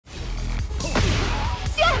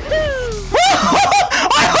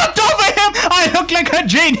like a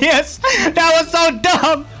genius! That was so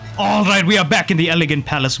dumb! Alright, we are back in the elegant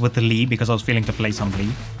palace with the Lee because I was feeling to play some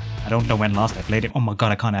Lee. I don't know when last I played it. Oh my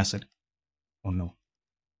god, I can't acid. Oh no.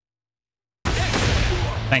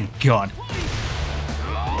 Thank god.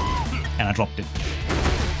 And I dropped it.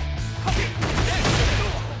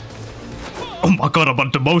 Oh my god, I'm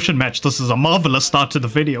on demotion match. This is a marvelous start to the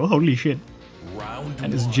video. Holy shit.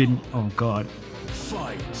 And this Jin. Oh god.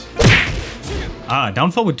 Ah,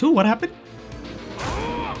 down forward 2. What happened?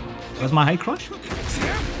 Where's my high crush?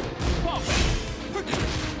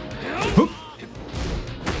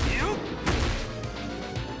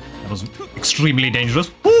 That was extremely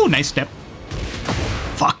dangerous. Ooh, nice step.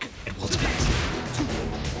 Fuck. It was fast.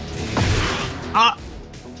 Ah.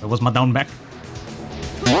 Where was my down back?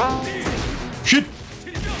 Shit.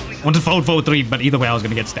 Wanted forward 3, but either way I was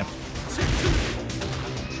gonna get stepped.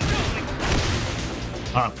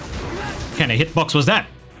 Ah. What kind of hitbox was that?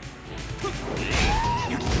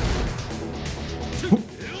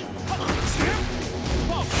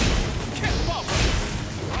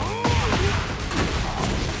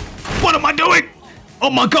 What am I doing? Oh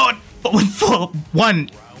my god! 4-1.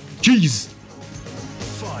 Jeez.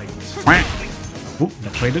 Oh,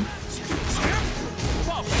 that traded.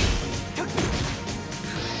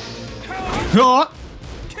 Oh.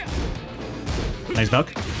 Nice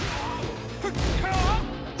duck.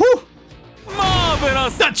 Woo.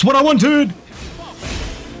 That's what I wanted!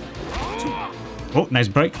 Oh, nice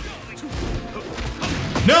break.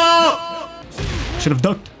 No! Should have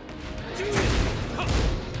ducked.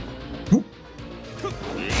 Ooh.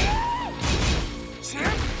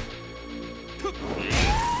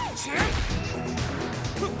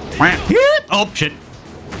 Oh, shit.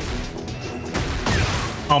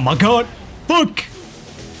 Oh my god. Fuck!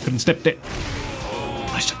 Couldn't step it.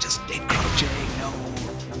 I should just stay crouching.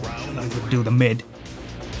 No. I would do the mid.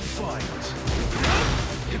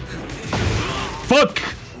 Fuck!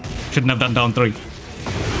 Shouldn't have done down 3.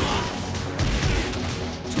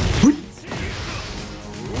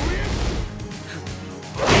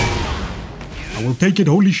 I will take it,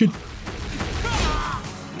 holy shit.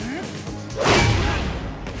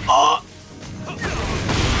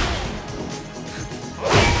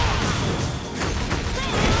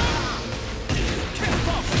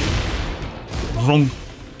 Wrong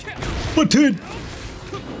button.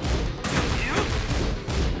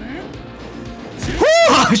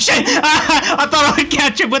 Oh shit! I thought I would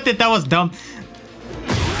catch it with it. That was dumb.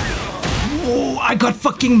 Oh, I got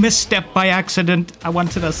fucking misstepped by accident. I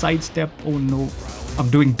wanted a sidestep. Oh no. I'm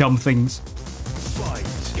doing dumb things.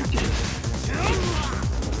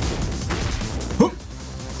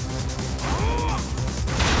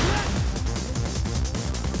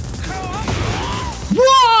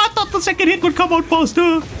 The second hit would come out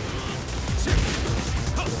faster.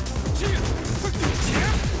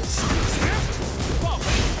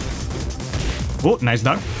 Oh, nice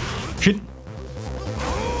duck. Shit.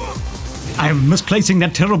 I am misplacing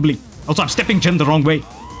that terribly. Also, I'm stepping Jim the wrong way.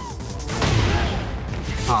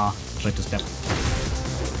 Ah, tried to step.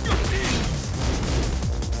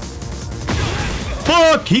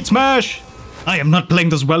 Fuck! Heat smash! I am not playing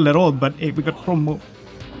this well at all, but hey, we got promo.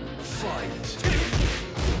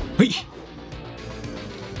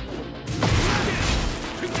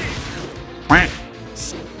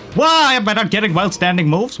 Why am I not getting wild standing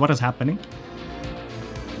moves? What is happening?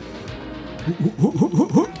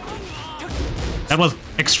 That was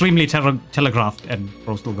extremely telegraphed and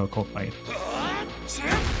bro still got caught by it.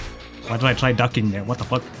 Why did I try ducking there? What the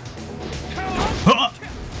fuck?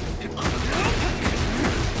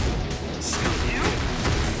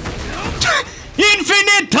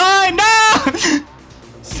 Infinite time! No!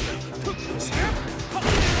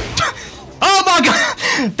 Oh my god!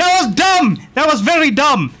 That was dumb! That was very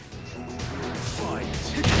dumb!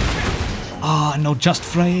 Ah, no just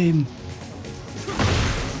frame.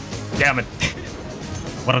 Damn it.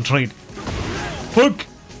 What a trade. Fuck!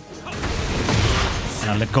 And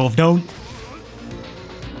I let go of down.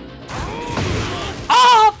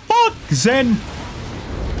 Ah, fuck! Zen!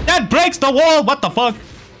 That breaks the wall! What the fuck?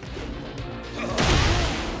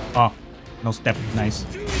 Oh, no step. Nice.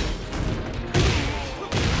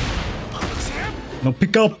 No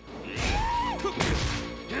pickup.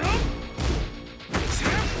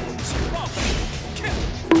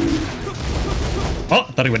 Oh,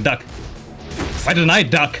 I thought he would duck. Why didn't I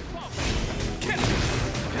duck?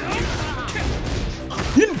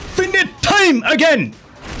 Infinite time again!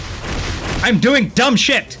 I'm doing dumb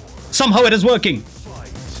shit. Somehow it is working.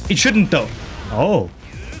 It shouldn't though. Oh.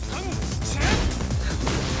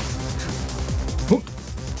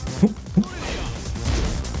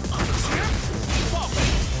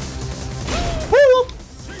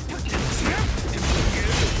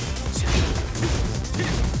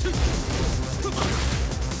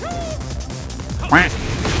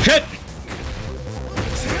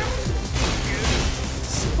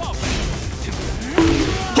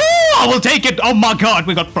 Oh, we'll take it. Oh my god,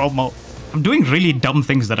 we got promo. I'm doing really dumb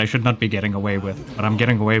things that I should not be getting away with, but I'm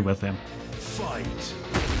getting away with them. Fight.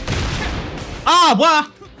 Ah, what?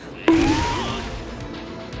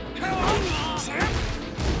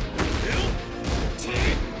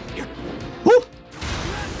 Woo.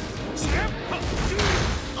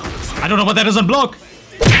 I don't know what that is on block.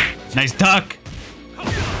 Nice duck. I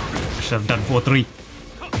should have done 4-3.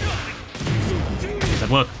 Does that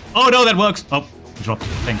work? Oh no, that works. Oh, dropped.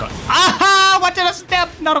 Thank god. Aha! What did a step?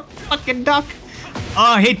 Not a fucking duck.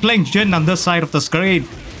 Oh, I hate playing Jin on this side of the screen.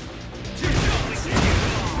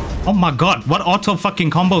 Oh my god, what auto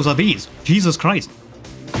fucking combos are these? Jesus Christ.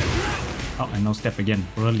 Oh, and no step again.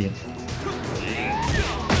 Brilliant.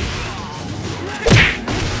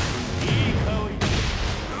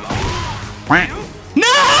 No!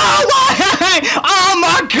 Why? Oh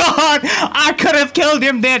my god! I could have killed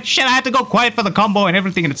him there. Shit, I had to go quiet for the combo and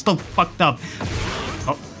everything, and it's still fucked up.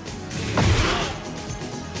 Oh.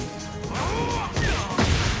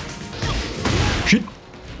 Shit.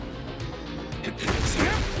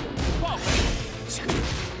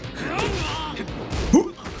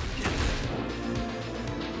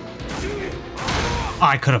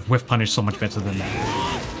 I could have whiff punished so much better than that.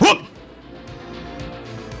 Whoop!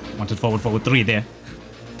 Wanted forward, forward 3 there.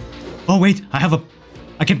 Oh wait,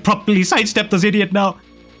 I can properly sidestep this idiot now.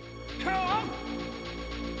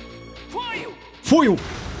 For you!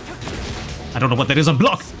 I don't know what that is on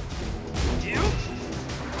block.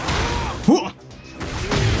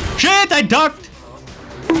 Shit, I ducked!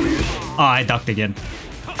 Oh, I ducked again.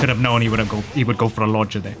 Could have known he would go for a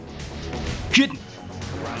launcher there. Shit!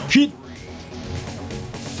 Shit!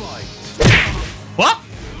 What?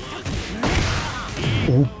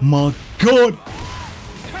 Oh my god!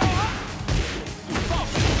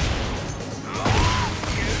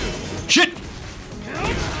 Shit!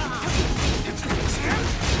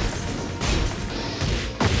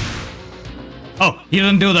 Oh, he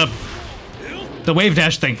didn't do the wave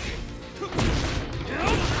dash thing.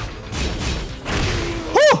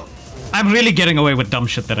 Whew! I'm really getting away with dumb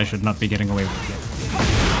shit that I should not be getting away with yet.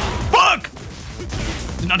 Fuck!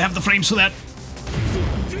 Did not have the frames for that.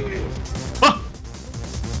 Oh!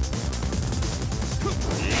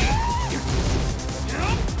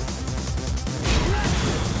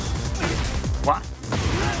 What?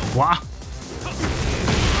 What?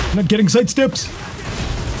 Not getting side steps.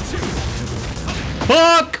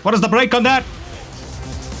 Fuck! What is the break on that?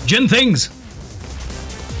 Jin things.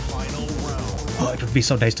 Oh, it would be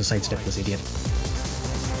so nice to sidestep this idiot.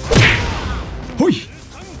 Hui!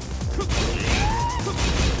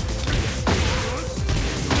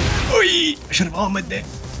 Oi! I should have armored there.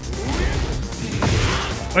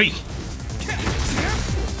 Oi!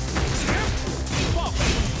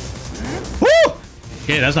 Woo!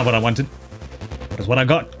 Okay, that's not what I wanted. That's what I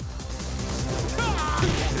got.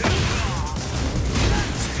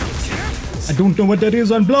 I don't know what that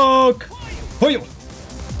is on block. Oi!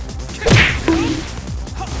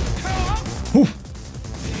 Ooh.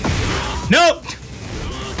 No!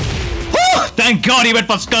 Oh, thank God he went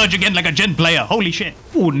for Scourge again like a Jin player. Holy shit.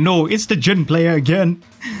 Oh no, it's the Jin player again.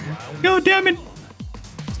 God damn it.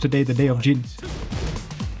 It's today the day of Jin.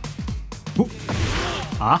 Ooh.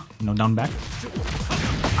 Ah, no down back.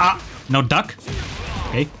 Ah, no duck.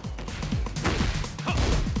 Okay.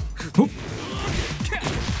 Ooh.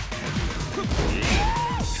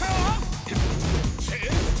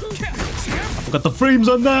 I forgot the frames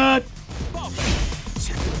on that.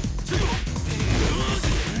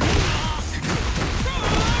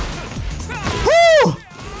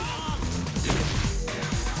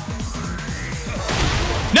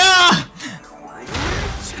 Nah!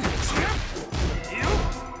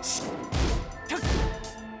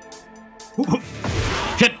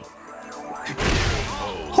 Shit!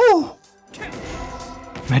 Whew.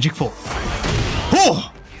 Magic 4. Oh!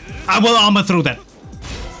 I will armor through that.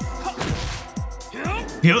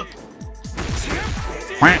 Here.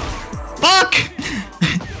 Fuck!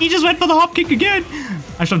 He just went for the hop kick again.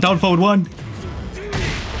 I should have down forward 1.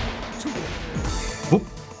 Whoop.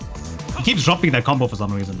 He keeps dropping that combo for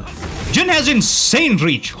some reason. Jin has insane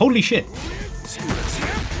reach. Holy shit.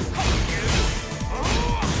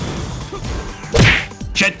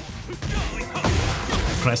 Shit.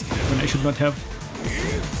 Pressed when I should not have.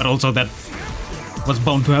 But also that was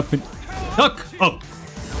bound to happen. Duck! Oh.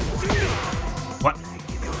 What?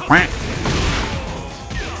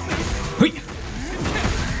 Hui.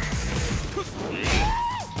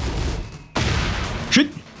 Shit.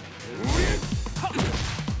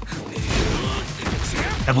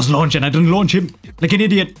 That was launch and I didn't launch him like an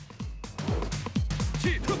idiot.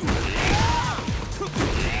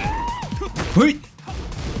 Hui.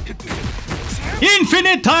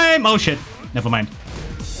 Infinite time! Oh shit. Never mind.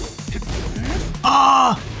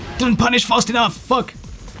 Ah! Didn't punish fast enough. Fuck.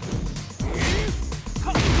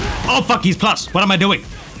 Oh fuck, he's plus. What am I doing?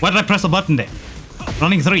 Why did I press the button there?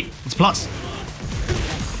 Running 3. It's plus.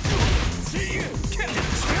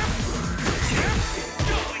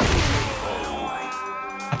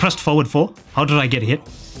 I pressed forward 4. How did I get hit?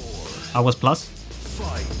 I was plus.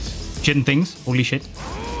 Jin things. Holy shit.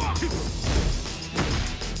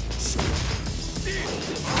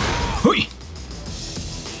 Hui!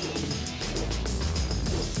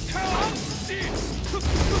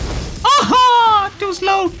 Aha! Too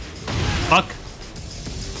slow. Fuck.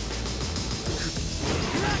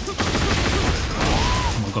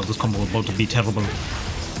 Oh my god, this combo is about to be terrible.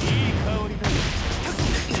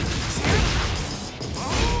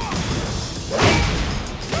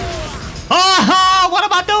 Aha! What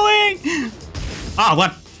am I doing? Ah,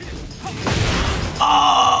 what?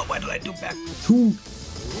 Ah, why did I do back 2?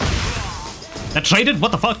 That traded?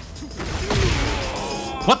 What the fuck?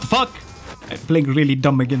 What the fuck? I'm playing really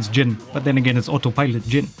dumb against Jin, but then again it's autopilot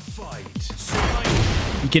Jin.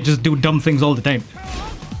 You can just do dumb things all the time.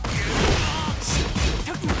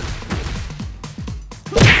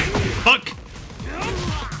 Fuck!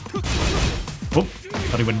 Oh,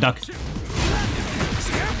 thought he would duck.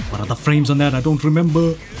 What are the frames on that? I don't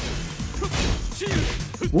remember.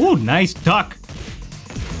 Oh, nice duck.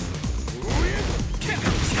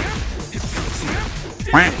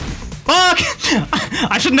 Fuck!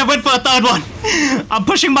 I shouldn't have went for a third one. I'm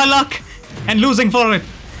pushing my luck and losing for it.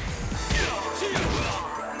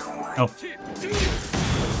 Oh.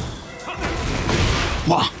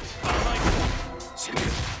 Wow.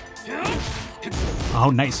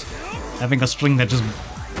 Oh, nice. Having a string that just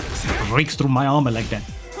breaks through my armor like that.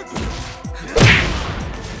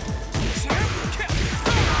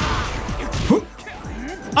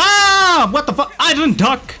 Ah! What the fuck? I didn't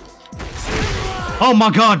duck. Oh my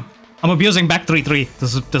god. I'm abusing back 3-3.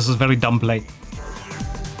 This is very dumb play.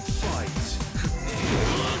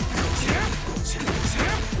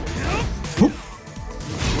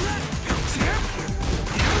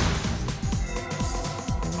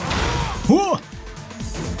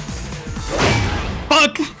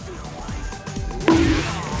 Fuck!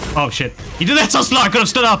 Oh shit. He did that so slow I could have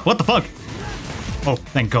stood up. What the fuck? Oh,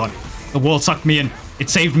 thank god. The wall sucked me in. It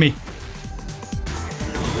saved me.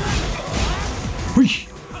 Whoosh.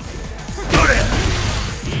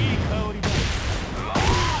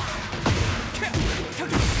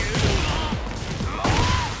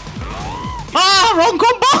 Ah, wrong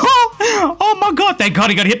combo! Oh my god, thank god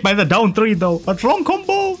he got hit by the down 3 though. But wrong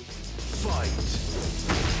combo.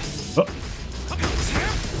 Oh.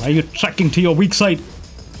 Why are you tracking to your weak side?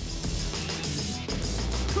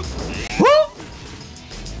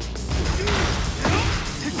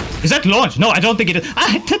 Is that launch? No, I don't think it is.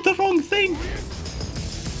 I did the wrong thing.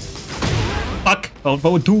 Fuck. Oh,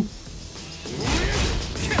 forward 2.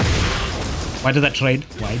 Why did that trade?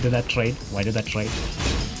 Why did that trade? Why did that trade?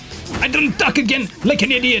 I didn't duck again like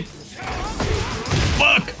an idiot.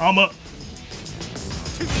 Fuck. Armor.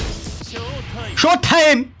 Short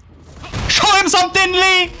time. Show him something,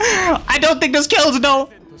 Lee. I don't think this kills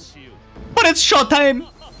though. But it's short time.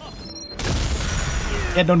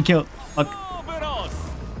 Yeah, don't kill. Fuck.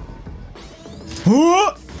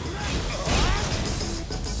 Woo!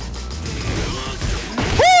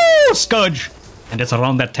 Scourge! And it's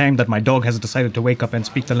around that time that my dog has decided to wake up and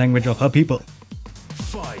speak the language of her people.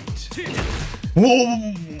 Fight!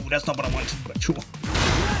 Whoa! That's not what I wanted, but sure.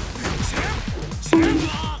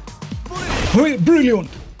 Oh, brilliant!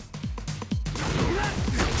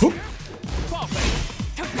 Oh.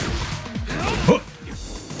 Oh.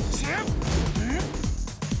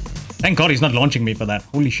 Thank God he's not launching me for that.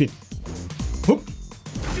 Holy shit. Oh.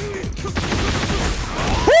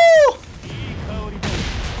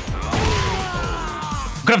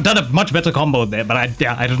 Could have done a much better combo there, but I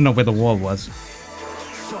didn't know where the wall was.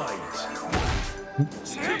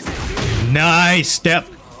 Nice step.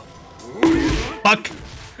 Fuck.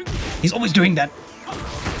 He's always doing that.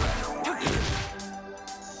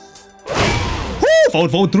 Woo!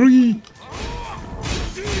 Forward 3.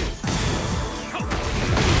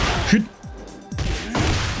 Shit.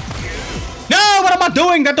 No, what am I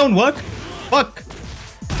doing? That don't work. Fuck.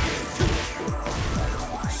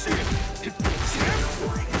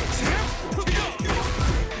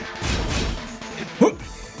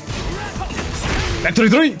 Back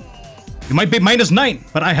 3-3. You might be -9,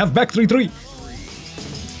 but I have back 3-3.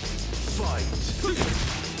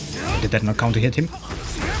 Did that not counter hit him?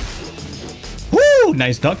 Woo!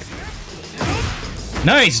 Nice duck.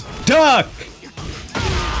 Nice duck.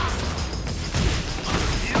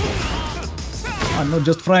 I'm not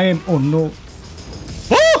just frying. Oh no.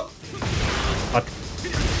 Oh! Fuck.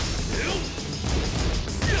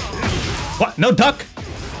 What? No duck?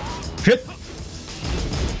 Shit.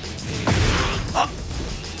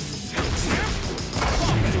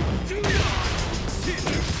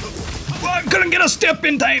 I couldn't get a step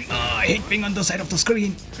in time. Oh, I hate being on the side of the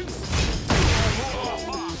screen.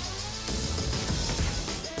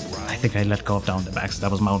 I think I let go of down the backs. That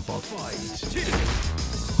was my own fault.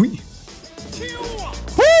 Whee.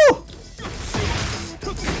 Woo!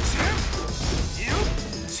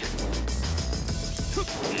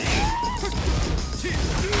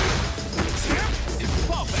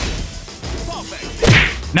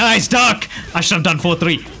 Nice duck! I should have done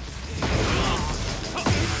 4-3.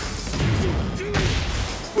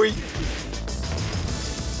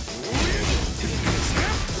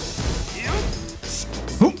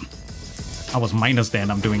 I was minus there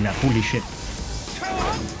and I'm doing that. Holy shit.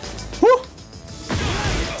 Woo!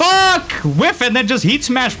 Fuck! Whiff and then just heat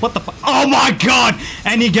smash. What the fuck? Oh my god!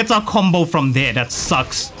 And he gets a combo from there. That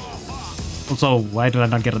sucks. Also, why did I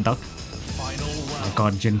not get a duck? Oh my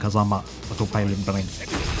god, Jin Kazama. Autopilot brain.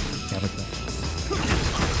 Character.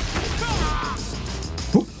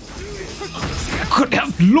 Woo! I could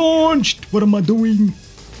have launched! What am I doing?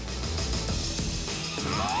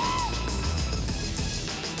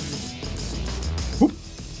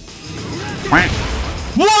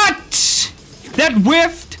 What? That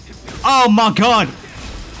whiffed? Oh my god.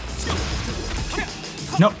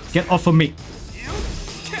 No, get off of me.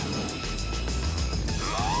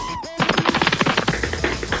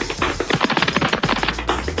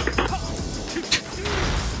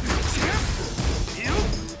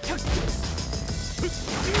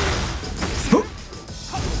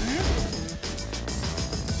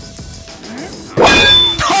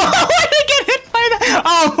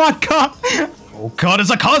 Oh my god! Oh god, it's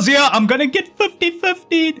a Kazuya! I'm gonna get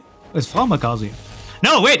 50-50! It's from a Kazuya.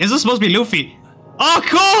 No, wait, is this supposed to be Luffy? Oh,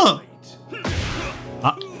 cool!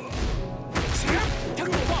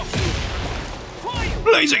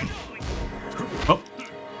 Blazing! Oh.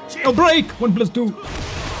 No break! 1+2.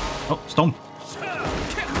 Oh, stomp.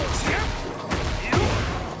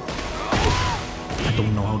 I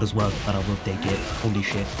don't know how this works, but I will take it. Holy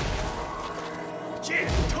shit.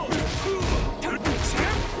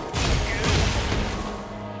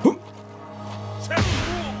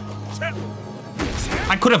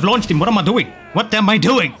 I could have launched him. What am I doing? What am I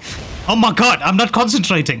doing? Oh my god, I'm not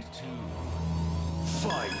concentrating.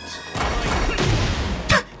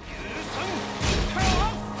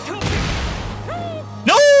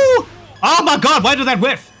 No! Oh my god, why did that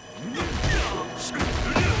whiff?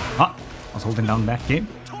 Ah, I was holding down that game.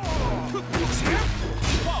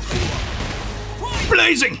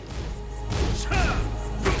 Blazing!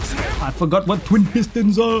 I forgot what twin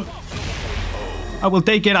pistons are. I will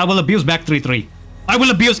take it. I will abuse back 3-3. I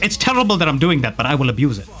will abuse. It's terrible that I'm doing that, but I will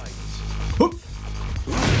abuse it.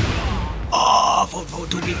 Oh, 4-4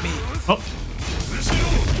 to beat me. Oh.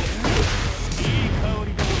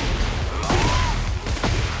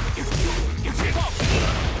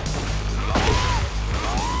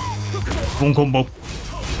 One combo.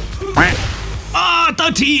 Ah,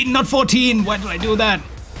 13, not 14. Why did I do that?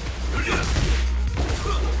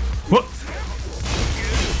 What?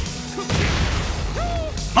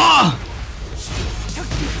 Ah!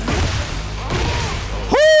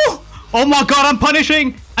 Oh my god, I'm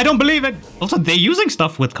punishing! I don't believe it! Also, they're using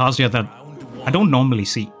stuff with Kazuya that I don't normally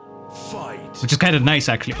see. Which is kind of nice,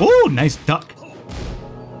 actually. Oh, nice duck.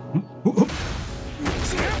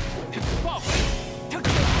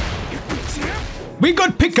 We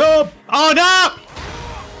got pickup! Oh no!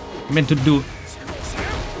 I meant to do...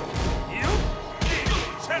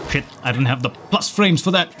 Shit, I didn't have the plus frames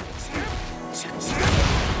for that.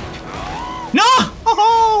 No!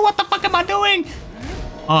 Oh, what the fuck am I doing?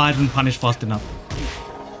 Oh, I didn't punish fast enough.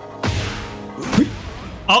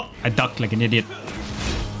 Oh, I ducked like an idiot.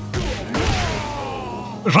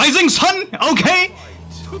 Rising sun? Okay.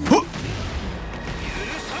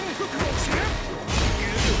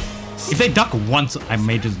 If they duck once, I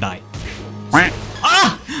may just die.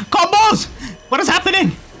 Ah! Combos! What is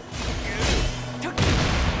happening?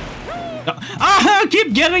 Ah, I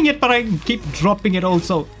keep getting it, but I keep dropping it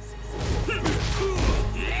also.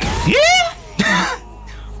 Yeah!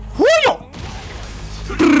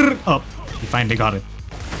 Oh, he finally got it.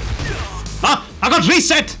 Ah, I got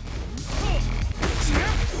reset!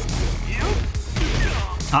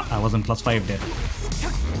 Ah, I wasn't +5 there.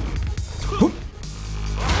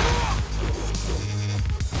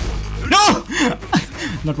 No!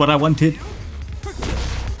 Not what I wanted.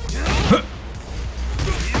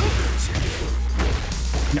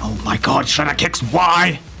 Oh my god, Shredder kicks,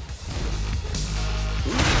 why?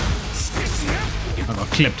 I got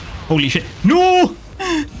clipped. Holy shit. No!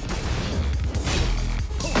 I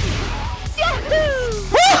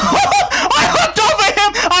hooked over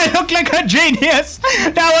him! I look like a genius!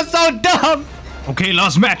 That was so dumb! Okay,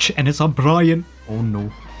 last match, and it's on Brian. Oh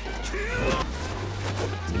no.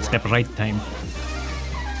 Step right time.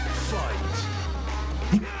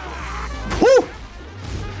 Woo!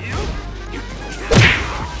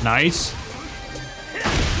 Nice.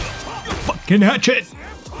 Fucking hatchet!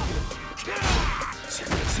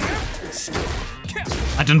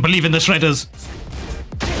 I didn't believe in the shredders.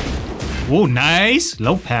 Oh, nice.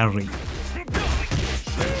 Low parry.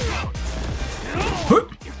 Fuck!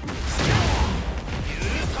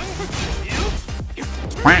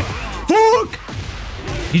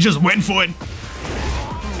 He just went for it.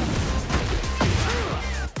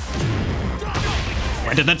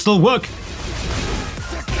 Why did that still work?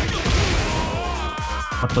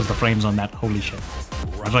 What was the frames on that? Holy shit.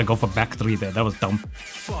 Why did I go for back 3 there? That was dumb.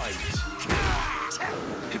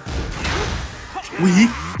 We.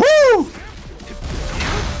 Woo!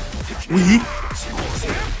 We.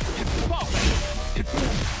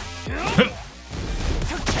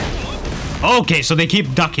 Okay, so they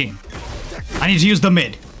keep ducking. I need to use the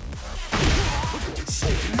mid.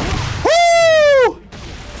 Woo!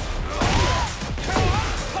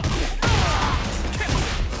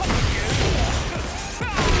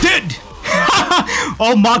 Dead!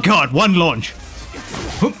 Oh my god, one launch.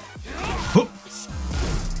 Oh,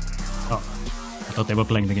 I thought they were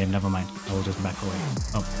playing the game, never mind. I will just back away.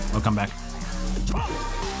 Oh, I'll come back.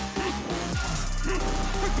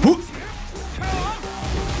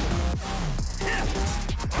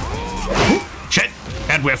 Shit!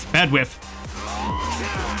 Bad whiff, bad whiff.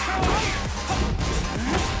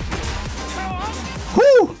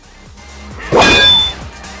 Whoo!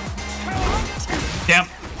 Damn.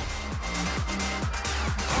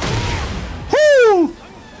 Whoo!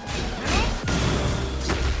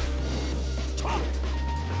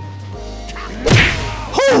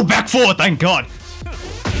 Oh, back 4, thank God.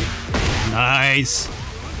 Nice.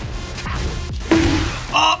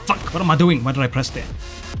 Oh, fuck. What am I doing? Why did I press there?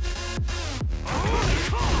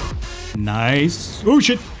 Nice. Oh,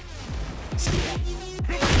 shit.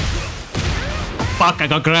 Fuck, I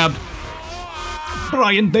got grabbed.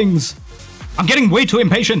 Brian things. I'm getting way too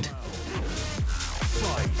impatient.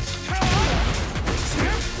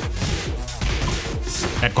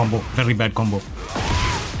 Bad combo. Very bad combo.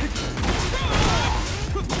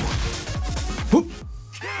 Whoop.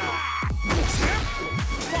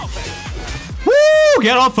 Woo!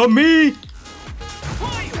 Get off of me!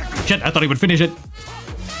 Shit, I thought he would finish it.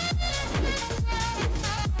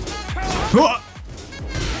 Oh.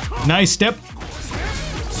 Nice step.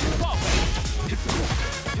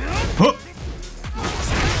 Oh.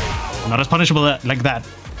 Not as punishable like that.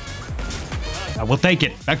 I will take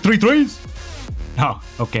it. Back 3 threes. Oh,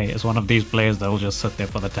 okay. It's one of these players that will just sit there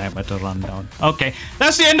for the timer to run down. Okay,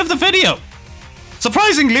 that's the end of the video.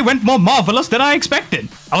 Surprisingly, went more marvelous than I expected.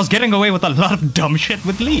 I was getting away with a lot of dumb shit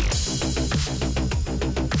with Lee.